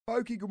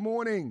Boaky, good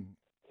morning.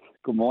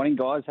 Good morning,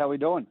 guys. How are we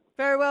doing?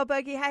 Very well,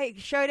 Boaky. Hey,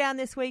 showdown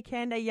this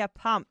weekend. Are you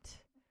pumped?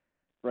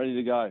 Ready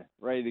to go.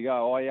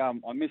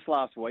 I missed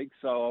last week,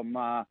 so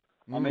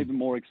I'm even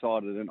more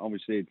excited. And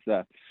obviously,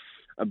 it's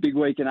a big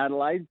week in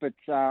Adelaide, but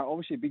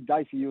obviously a big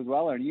day for you as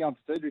well. And you're going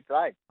for surgery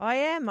today. I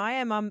am.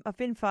 I've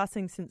been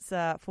fasting since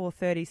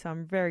 4:30, so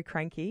I'm very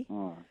cranky.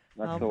 Oh,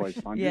 that's always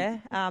fun. Yeah,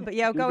 but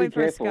yeah, I'll go in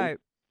for a scope.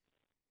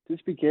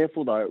 Just be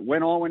careful though.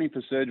 When I went in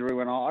for surgery,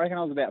 I reckon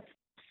I was about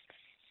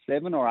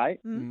 7 or 8,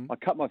 I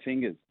cut my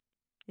fingers.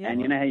 Yeah.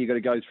 And you know how you got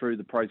to go through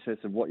the process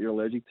of what you're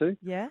allergic to?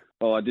 Yeah.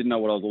 Well, I didn't know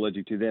what I was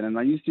allergic to then, and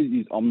they used to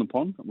use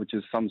Omnipod, which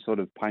is some sort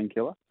of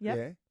painkiller. Yep.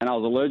 Yeah. And I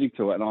was allergic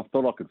to it, and I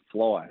thought I could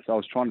fly, so I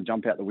was trying to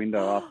jump out the window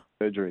after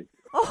surgery.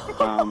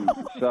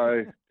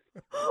 So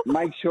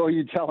make sure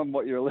you tell them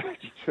what you're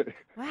allergic to.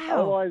 Wow.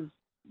 Otherwise,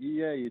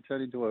 you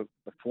turn into a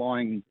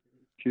flying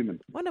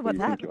human. Wonder what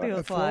that feels like.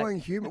 A flying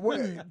human.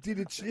 What, did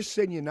it just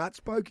send you nuts,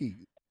 Boaky?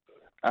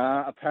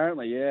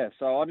 Apparently, yeah.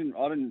 So I didn't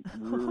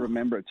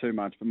remember it too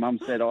much. But Mum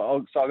said,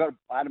 I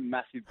had a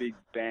massive big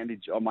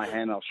bandage on my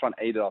hand. I was trying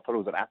to eat it. I thought it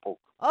was an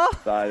apple. Oh.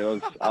 So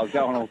I was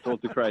going all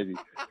sorts of crazy.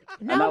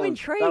 Now I'm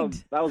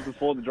intrigued. That was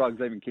before the drugs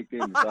even kicked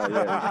in. So yeah,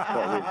 it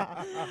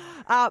was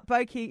quite weird.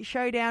 Boaky,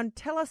 showdown.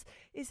 Tell us,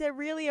 is there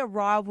really a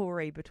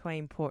rivalry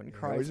between Port and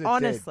Crows?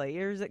 Honestly,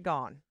 or is it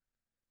gone?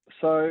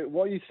 So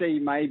what you see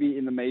maybe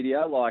in the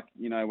media, like,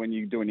 when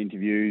you're doing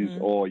interviews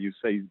or you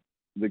see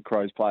the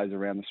Crows players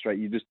around the street,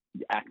 you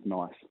act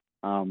nice.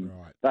 Right.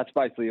 That's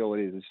basically all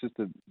it is. It's just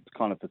a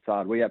kind of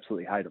facade. We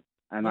absolutely hate them,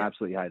 and they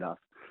absolutely hate us.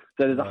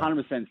 So there's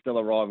 100% still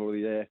a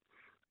rivalry there.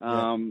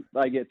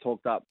 They get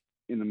talked up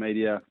in the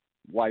media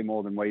way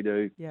more than we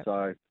do. Yep.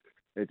 So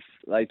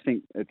they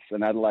think it's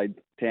an Adelaide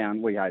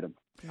town. We hate them,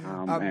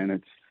 and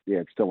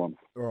it's still on.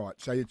 All right,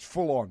 so it's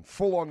full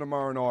on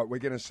tomorrow night. We're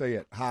going to see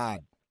it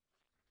hard.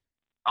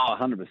 Oh,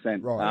 100%.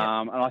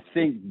 Right. And I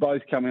think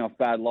both coming off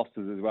bad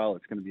losses as well,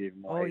 it's going to be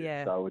even more.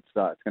 So it's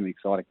going to be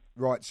exciting.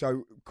 Right.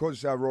 So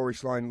because Rory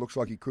Sloane looks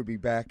like he could be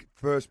back,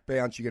 first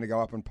bounce you're going to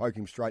go up and poke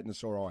him straight in the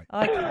sore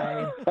eye.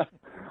 Okay.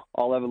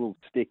 I'll have a little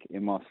stick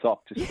in my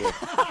sock just to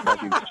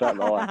poke him straight in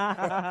the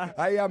eye.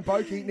 Hey,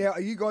 Boaky, now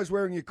are you guys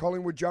wearing your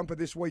Collingwood jumper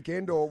this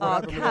weekend, or what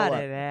happened with all that?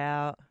 Cut it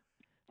out.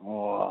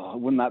 Oh,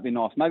 wouldn't that be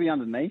nice? Maybe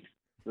underneath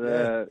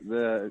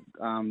the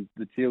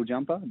teal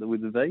jumper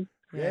with the V.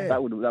 Yeah,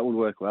 that would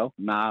work well.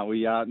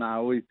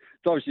 It's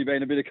obviously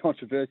been a bit of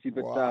controversy,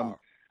 but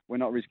we're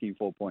not risking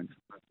 4 points.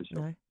 For sure.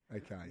 No.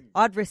 Okay,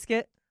 I'd risk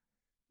it.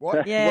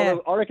 What? Yeah,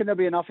 well, I reckon there'll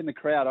be enough in the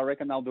crowd. I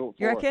reckon they'll do it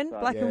for you reckon?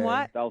 us. Black and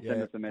white? They'll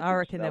send us a message. I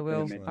reckon they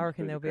will. I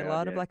reckon there'll be a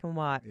lot of black and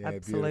white. Yeah,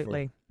 absolutely.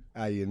 Beautiful.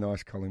 Your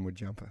nice Collingwood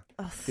jumper.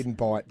 Didn't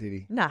bite, did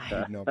he? No.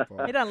 Did not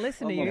bite. He don't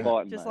listen to you,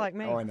 biting, just mate. like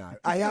me. I know.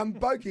 Hey,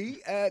 Boaky,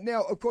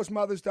 now, of course,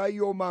 Mother's Day,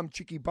 your mum,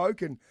 Chicky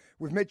Boak, and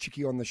we've met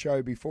Chicky on the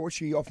show before.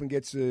 She often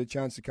gets a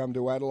chance to come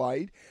to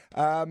Adelaide.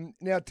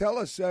 Now, tell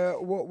us,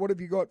 what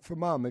have you got for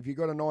Mum? Have you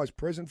got a nice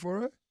present for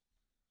her?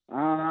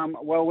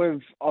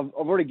 Well, I've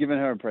already given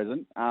her a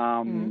present.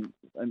 An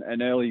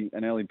early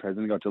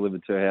present got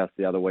delivered to her house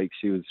the other week.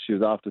 She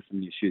was after some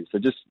new shoes. So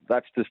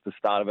that's just the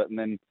start of it, and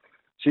then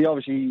she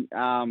obviously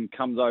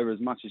comes over as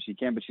much as she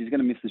can, but she's going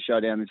to miss the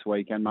showdown this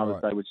weekend,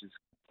 Mother's Day, which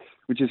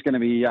is going to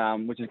be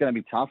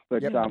tough.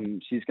 But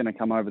she's going to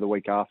come over the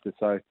week after.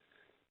 So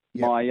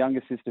my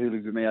younger sister, who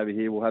lives with me over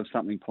here, will have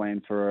something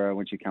planned for her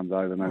when she comes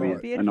over,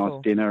 maybe a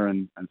nice dinner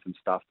and some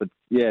stuff. But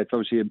it's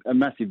obviously a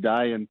massive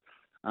day, and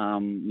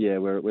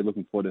we're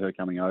looking forward to her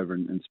coming over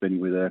and spending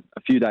with her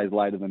a few days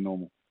later than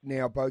normal.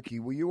 Now, Boaky,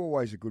 were you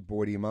always a good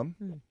boy to your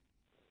mum?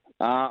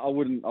 I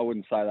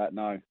wouldn't say that.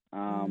 No,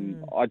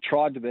 I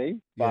tried to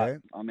be, but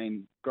I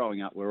mean,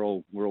 growing up, we're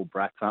all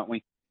brats, aren't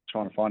we?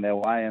 Trying to find our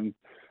way, and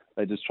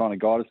they're just trying to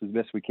guide us as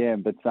best we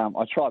can. But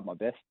I tried my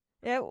best.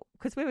 Yeah,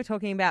 because we were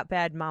talking about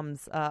bad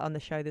mums on the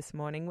show this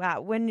morning.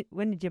 Wow, when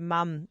did your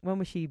mum? When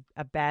was she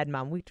a bad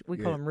mum? We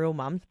call them real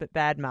mums, but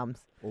bad mums.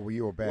 Or were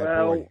you a bad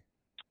boy?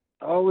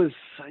 I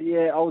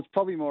was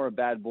probably more a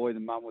bad boy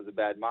than Mum was a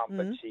bad mum,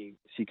 but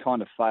she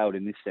kind of failed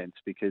in this sense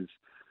because.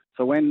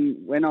 So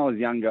when I was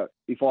younger,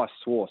 if I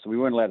swore, so we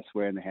weren't allowed to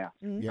swear in the house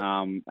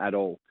at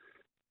all.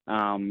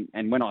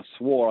 And when I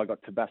swore, I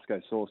got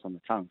Tabasco sauce on the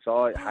tongue.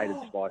 So I hated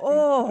spicy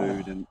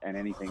food and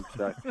anything.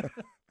 So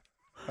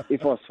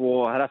if I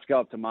swore, I'd have to go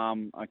up to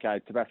Mum, okay,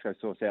 Tabasco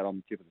sauce out on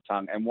the tip of the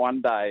tongue. And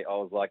one day I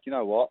was like, you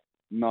know what?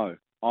 No,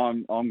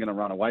 I'm going to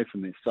run away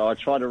from this. So I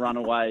tried to run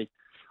away.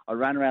 I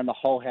ran around the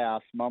whole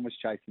house. Mum was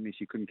chasing me.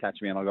 She couldn't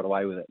catch me, and I got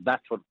away with it.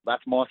 That's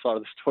my side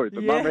of the story.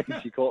 But Mum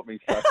reckons she caught me,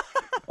 so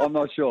I'm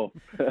not sure.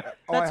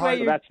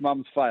 That's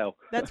Mum's fail.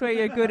 That's where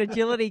your good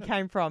agility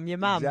came from, your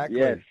mum. Exactly.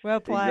 Yes,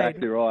 well played.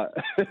 Exactly right.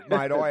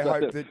 Mate, I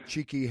hope that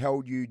Chicky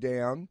held you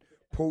down,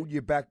 pulled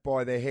you back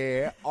by the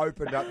hair,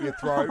 opened up your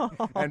throat,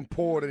 and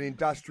poured an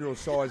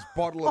industrial-sized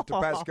bottle of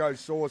Tabasco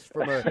sauce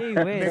from a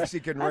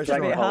Mexican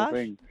restaurant. The whole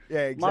thing.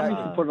 Yeah, exactly. Mum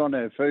used to put it on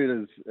her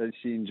food as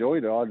she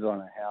enjoyed it. I don't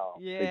know how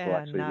people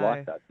actually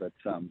like that, but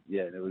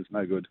it was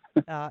no good.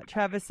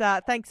 Travis,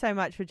 thanks so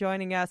much for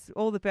joining us.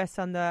 All the best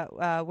on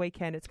the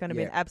weekend. It's going to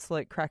be an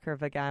absolute cracker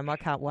of a game. I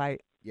can't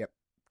wait. Yep.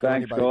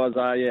 Thanks, guys.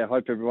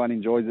 Hope everyone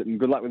enjoys it, and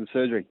good luck with the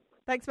surgery.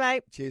 Thanks,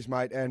 mate. Cheers,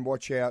 mate. And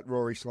watch out,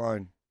 Rory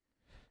Sloane,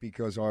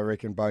 because I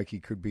reckon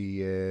Boakey could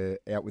be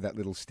out with that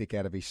little stick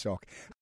out of his sock.